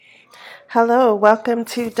Hello, welcome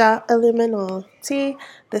to Da Illuminati.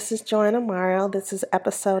 This is Joanna Morrow. This is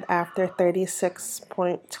episode after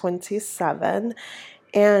 36.27,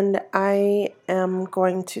 and I am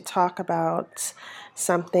going to talk about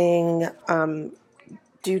something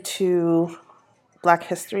due to Black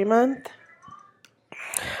History Month.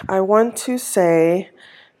 I want to say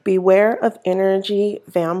beware of energy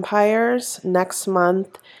vampires next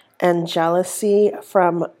month and jealousy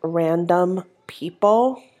from random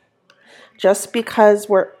people. Just because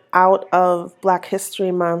we're out of Black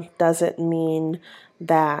History Month doesn't mean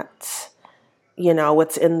that,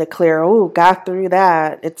 it's in the clear. Oh, got through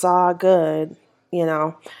that. It's all good, you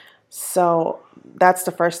know. So that's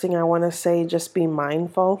the first thing I want to say. Just be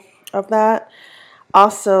mindful of that.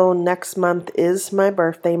 Also, next month is my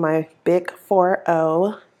birthday, my big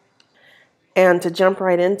 4-0. And to jump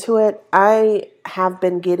right into it, I have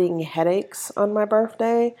been getting headaches on my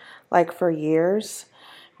birthday, like for years.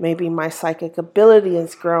 Maybe my psychic ability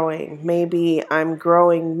is growing. Maybe I'm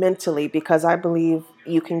growing mentally because I believe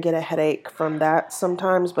you can get a headache from that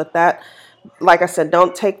sometimes. But that, like I said,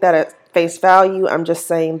 don't take that at face value. I'm just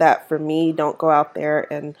saying that for me, don't go out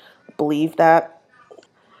there and believe that.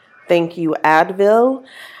 Thank you, Advil.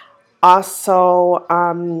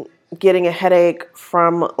 Also, getting a headache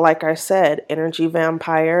from, like I said, energy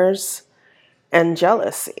vampires and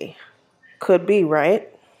jealousy. Could be, right?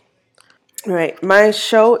 Right. My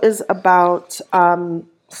show is about some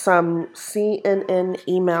CNN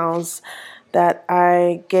emails that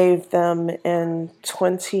I gave them in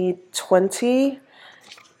 2020.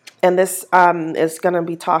 And this is going to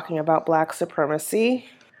be talking about Black supremacy.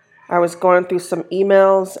 I was going through some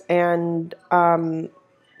emails and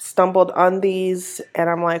stumbled on these, and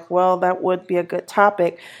I'm like, well, that would be a good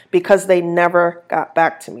topic because they never got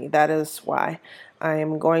back to me. That is why I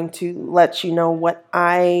am going to let you know what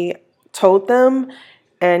I told them,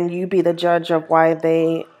 and you be the judge of why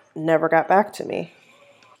they never got back to me.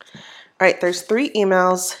 All right, there's 3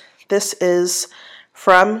 emails. This is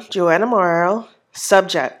from Joanna Morrow.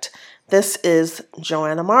 Subject, this is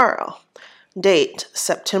Joanna Morrow. Date,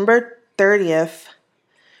 September 30th,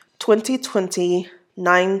 2020,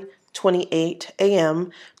 9:28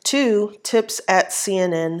 a.m. to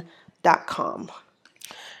tips@cnn.com.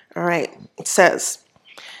 All right, it says,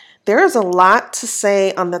 there is a lot to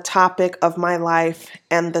say on the topic of my life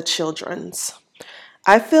and the children's.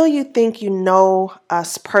 I feel you think you know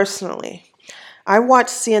us personally. I watch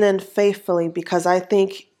CNN faithfully because I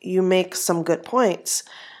think you make some good points.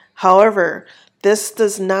 However, this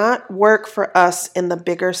does not work for us in the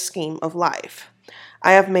bigger scheme of life.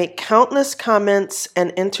 I have made countless comments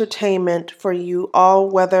and entertainment for you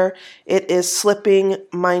all, whether it is slipping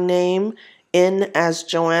my name in as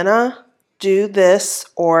Joanna, do this,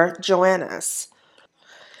 or Joanna's.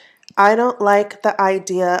 I don't like the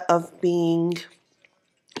idea of being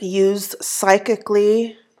used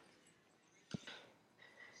psychically.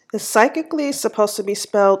 Is psychically supposed to be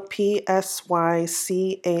spelled Psychically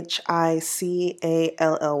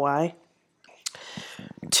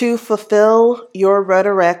to fulfill your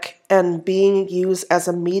rhetoric and being used as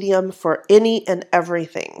a medium for any and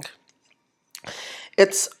everything.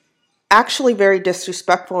 It's actually very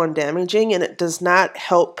disrespectful and damaging, and it does not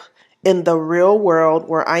help in the real world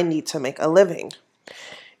where I need to make a living.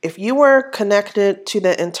 If you were connected to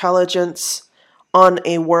the intelligence on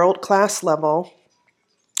a world-class level,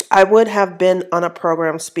 I would have been on a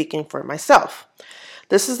program speaking for myself.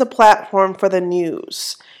 This is the platform for the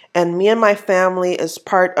news, and me and my family is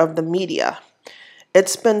part of the media.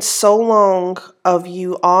 It's been so long of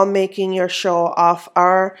you all making your show off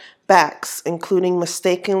our backs, including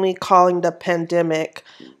mistakenly calling the pandemic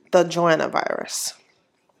the Joanna virus.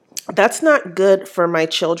 That's not good for my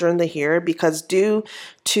children to hear because due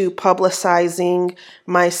to publicizing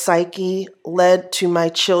my psyche led to my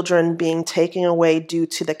children being taken away due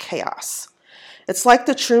to the chaos. It's like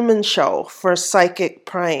the Truman Show for psychic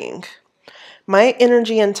prying. My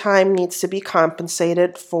energy and time needs to be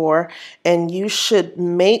compensated for, and you should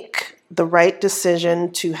make the right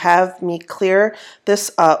decision to have me clear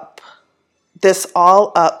this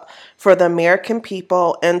all up for the American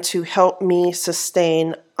people and to help me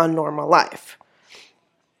sustain a normal life.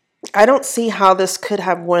 I don't see how this could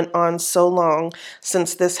have went on so long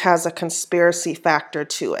since this has a conspiracy factor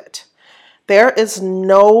to it. There is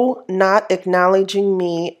no not acknowledging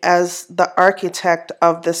me as the architect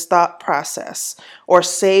of this thought process or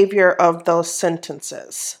savior of those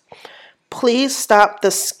sentences. Please stop the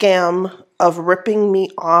scam of ripping me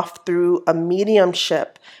off through a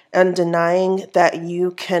mediumship and denying that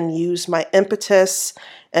you can use my impetus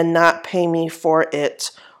and not pay me for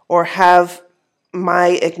it or have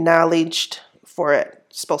my acknowledged for it.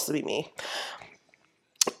 supposed to be me.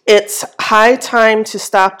 It's high time to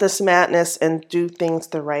stop this madness and do things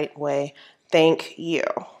the right way. Thank you.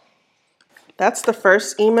 That's the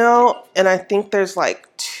first email, and I think there's like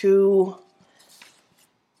 2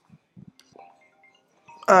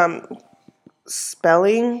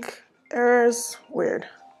 spelling errors. Weird.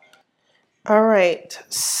 All right,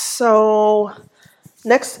 so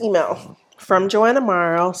next email from Joanna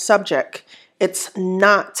Morrow. Subject: It's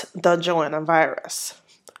not the Joanna virus.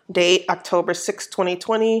 Date: October 6,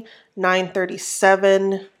 2020,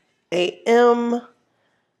 9:37 a.m.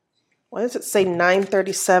 Why does it say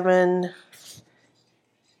 9:37,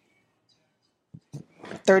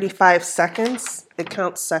 35 seconds? It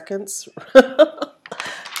counts seconds.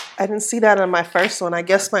 I didn't see that on my first one. I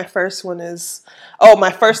guess my first one is... Oh,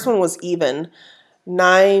 my first one was even.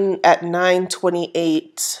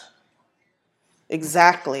 9:28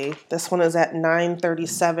 exactly. This one is at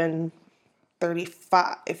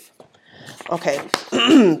 9:37:35. Okay.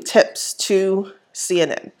 Tips to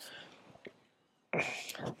CNN.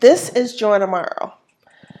 This is Joanna Morrow.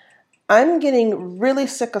 I'm getting really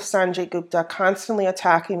sick of Sanjay Gupta constantly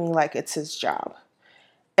attacking me like it's his job.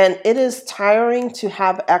 And it is tiring to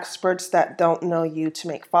have experts that don't know you to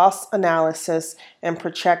make false analysis and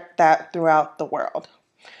project that throughout the world.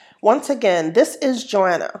 Once again, this is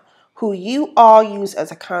Joanna, who you all use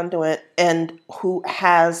as a conduit and who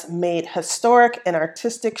has made historic and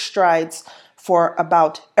artistic strides for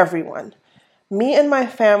about everyone. Me and my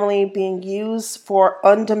family being used for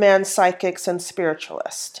on-demand psychics and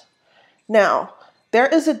spiritualists. Now, there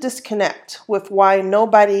is a disconnect with why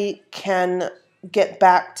nobody can get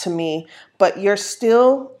back to me, but you're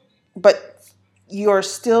still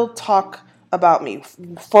talk about me.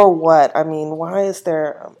 For what? I mean, why is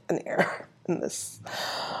there an error in this?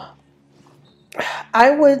 I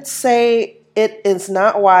would say it is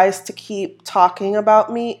not wise to keep talking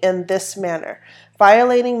about me in this manner,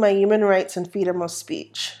 violating my human rights and freedom of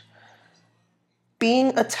speech.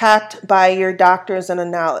 Being attacked by your doctors and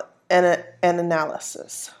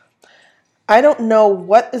analysis. I don't know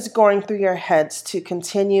what is going through your heads to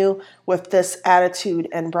continue with this attitude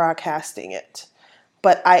and broadcasting it.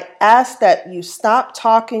 But I ask that you stop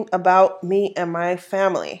talking about me and my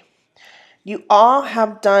family. You all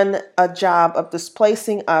have done a job of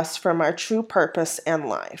displacing us from our true purpose in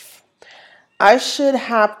life. I shouldn't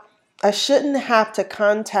have to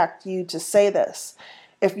contact you to say this.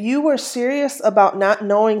 If you were serious about not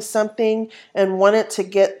knowing something and wanted to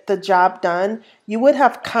get the job done, you would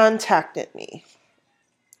have contacted me.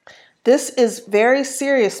 This is very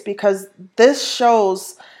serious because this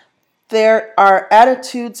shows there are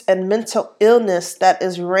attitudes and mental illness that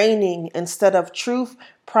is reigning instead of truth,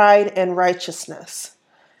 pride, and righteousness.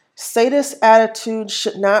 Sadist attitude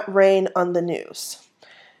should not reign on the news.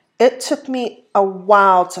 It took me a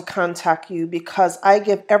while to contact you because I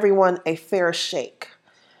give everyone a fair shake.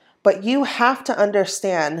 But you have to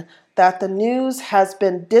understand that the news has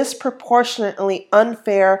been disproportionately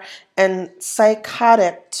unfair and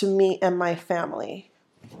psychotic to me and my family.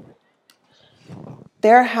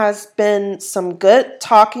 There has been some good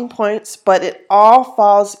talking points, but it all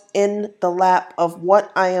falls in the lap of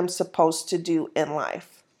what I am supposed to do in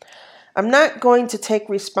life. I'm not going to take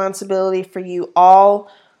responsibility for you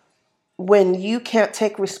all when you can't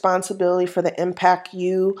take responsibility for the impact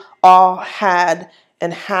you all had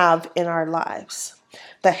and have in our lives.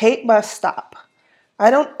 The hate must stop. I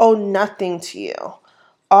don't owe nothing to you.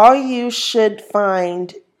 All you should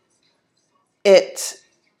find it...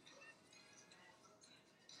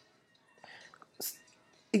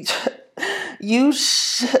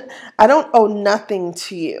 I don't owe nothing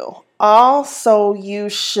to you. Also, you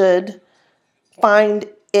should find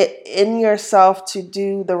it in yourself to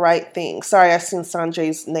do the right thing. Sorry, I seen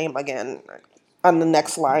Sanjay's name again on the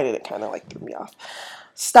next line and it kind of threw me off.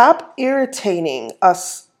 Stop irritating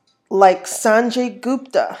us like Sanjay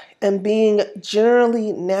Gupta and being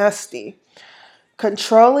generally nasty,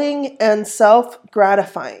 controlling, and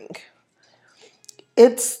self-gratifying.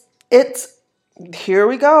 It's here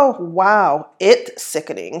we go. Wow, it's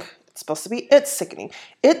sickening. It's supposed to be it's sickening.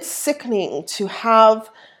 It's sickening to have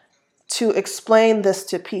to explain this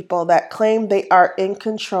to people that claim they are in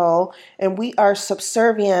control and we are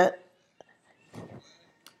subservient,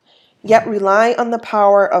 yet rely on the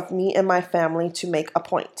power of me and my family to make a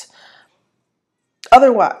point.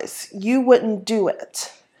 Otherwise, you wouldn't do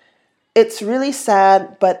it. It's really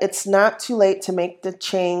sad, but it's not too late to make a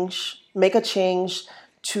change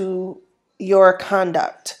to your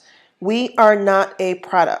conduct. We are not a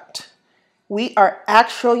product. We are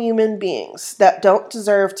actual human beings that don't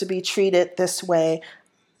deserve to be treated this way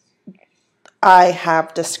I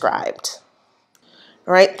have described.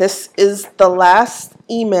 All right, this is the last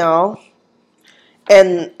email,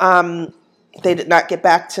 and they did not get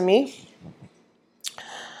back to me.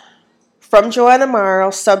 From Joanna Morrow,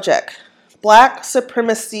 subject, Black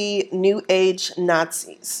Supremacy, New Age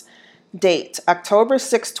Nazis. Date, October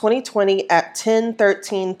 6, 2020 at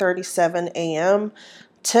 10:13:37 a.m.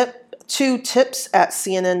 Two tips at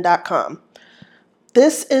CNN.com.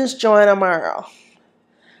 This is Joanna Morrow.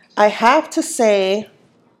 I have to say,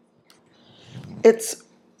 it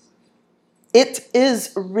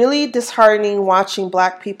is really disheartening watching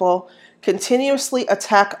Black people continuously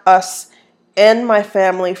attack us and my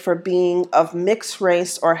family for being of mixed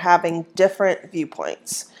race or having different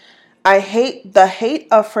viewpoints. I hate the hate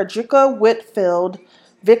of Frederica Whitfield,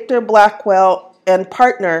 Victor Blackwell, and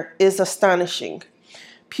partner is astonishing.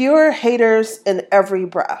 Pure haters in every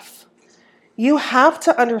breath. You have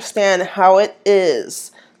to understand how it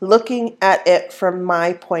is looking at it from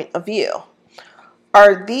my point of view.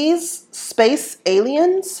 Are these space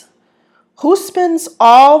aliens? Who spends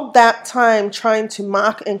all that time trying to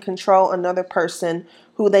mock and control another person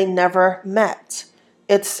who they never met?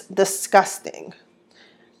 It's disgusting.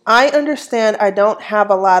 I understand I don't have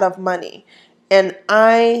a lot of money, and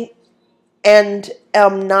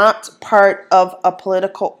am not part of a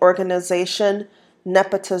political organization,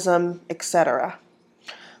 nepotism, etc.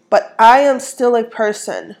 But I am still a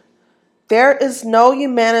person. There is no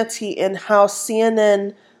humanity in how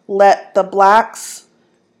CNN let the blacks,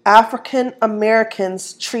 African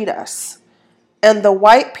Americans treat us, and the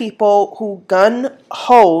white people who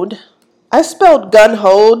gun-hoed. I spelled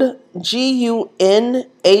gun-hoed, Gunhoed,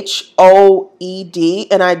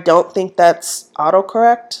 and I don't think that's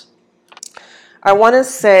autocorrect. I want to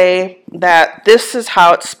say that this is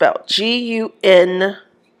how it's spelled,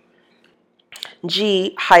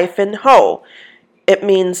 Gung-ho. It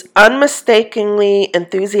means unmistakably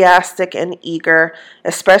enthusiastic and eager,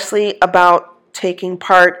 especially about taking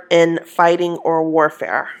part in fighting or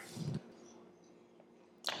warfare.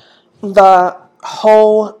 The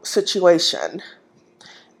whole situation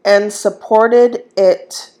and supported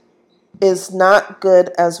it is not good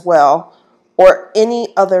as well, or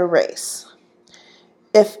any other race.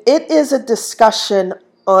 If it is a discussion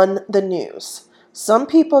on the news, some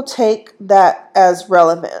people take that as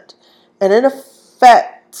relevant, and in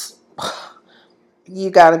effect, you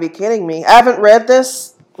gotta be kidding me. I haven't read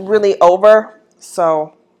this really over,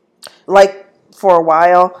 so, for a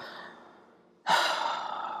while.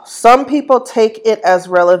 Some people take it as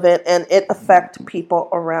relevant, and it affects people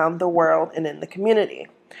around the world and in the community.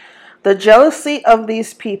 The jealousy of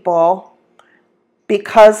these people,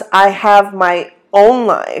 because I have my own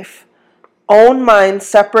life, own mind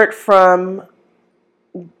separate from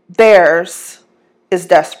theirs, is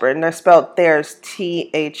desperate. And I spelled theirs,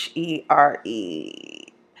 THERE''S.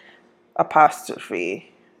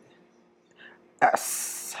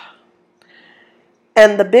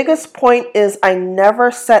 And the biggest point is I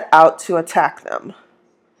never set out to attack them.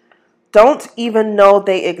 Don't even know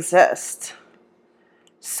they exist.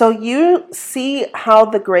 So you see how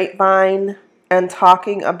the grapevine and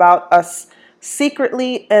talking about us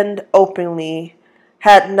secretly and openly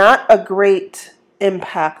had not a great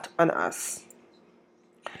impact on us.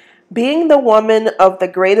 Being the woman of the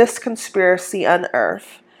greatest conspiracy on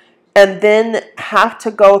earth, and then have to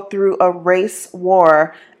go through a race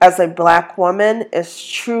war as a black woman is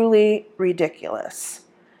truly ridiculous.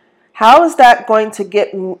 How is that going to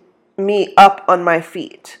get me up on my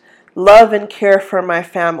feet, love and care for my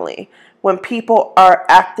family, when people are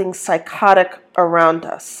acting psychotic around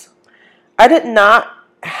us? I did not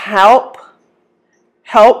help.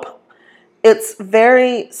 It's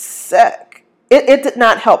very sick. It did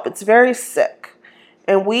not help. It's very sick.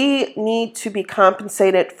 And we need to be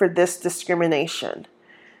compensated for this discrimination.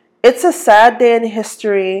 It's a sad day in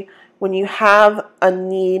history when you have a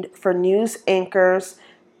need for news anchors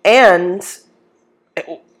and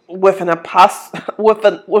with an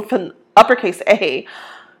uppercase A,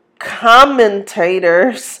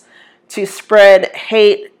 commentators to spread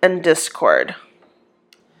hate and discord.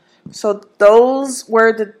 So those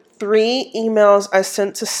were the 3 emails I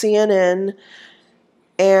sent to CNN,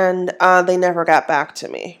 and they never got back to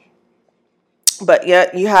me. But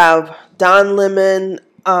yet you have Don Lemon,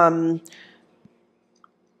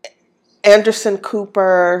 Anderson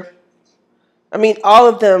Cooper, all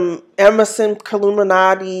of them, Emerson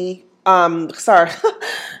Illuminati, Allison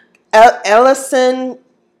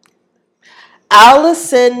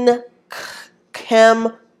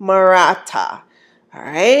Camerata, all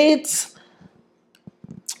right?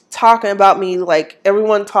 Talking about me, like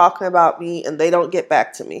everyone talking about me, and they don't get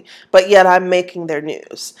back to me. But yet I'm making their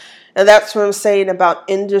news. And that's what I'm saying about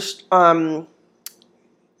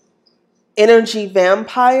energy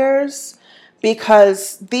vampires,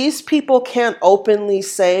 because these people can't openly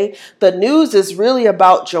say the news is really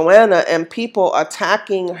about Joanna and people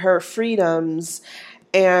attacking her freedoms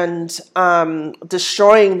and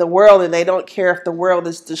destroying the world, and they don't care if the world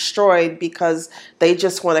is destroyed because they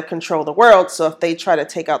just want to control the world. So if they try to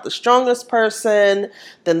take out the strongest person,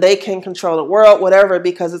 then they can control the world, whatever,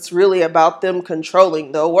 because it's really about them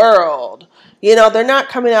controlling the world. You know, they're not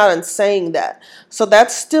coming out and saying that. So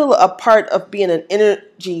that's still a part of being an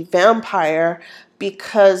energy vampire,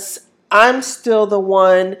 because I'm still the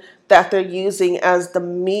one that they're using as the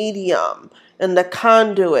medium and the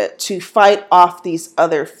conduit to fight off these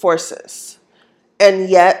other forces. And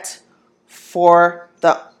yet, for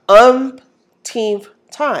the umpteenth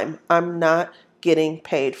time, I'm not getting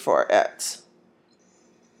paid for it.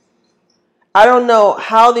 I don't know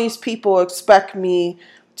how these people expect me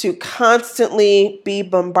to constantly be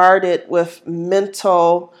bombarded with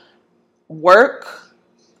mental work,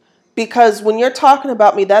 because when you're talking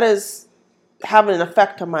about me, that is having an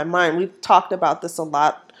effect on my mind. We've talked about this a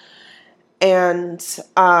lot. And,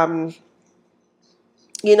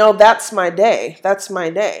 you know, that's my day. That's my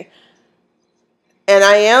day. And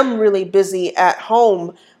I am really busy at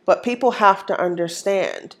home, but people have to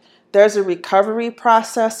understand there's a recovery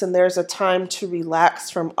process and there's a time to relax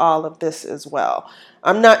from all of this as well.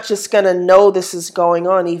 I'm not just going to know this is going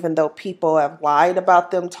on, even though people have lied about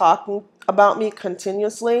them talking about me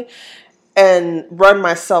continuously, and run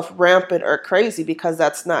myself rampant or crazy, because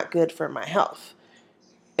that's not good for my health.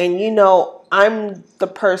 And you know, I'm the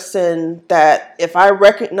person that if I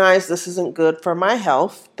recognize this isn't good for my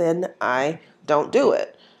health, then I don't do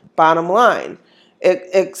it. Bottom line.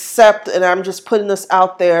 Except, and I'm just putting this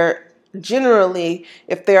out there, generally,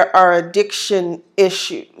 if there are addiction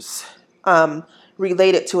issues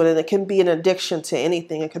related to it, and it can be an addiction to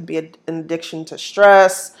anything. It could be an addiction to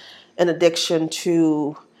stress, an addiction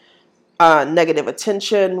to negative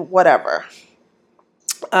attention, whatever.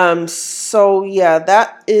 So yeah,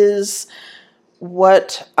 that is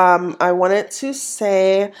what I wanted to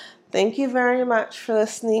say. Thank you very much for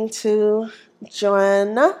listening to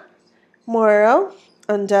Joanna Morrow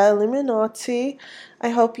under Illuminati. I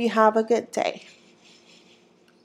hope you have a good day.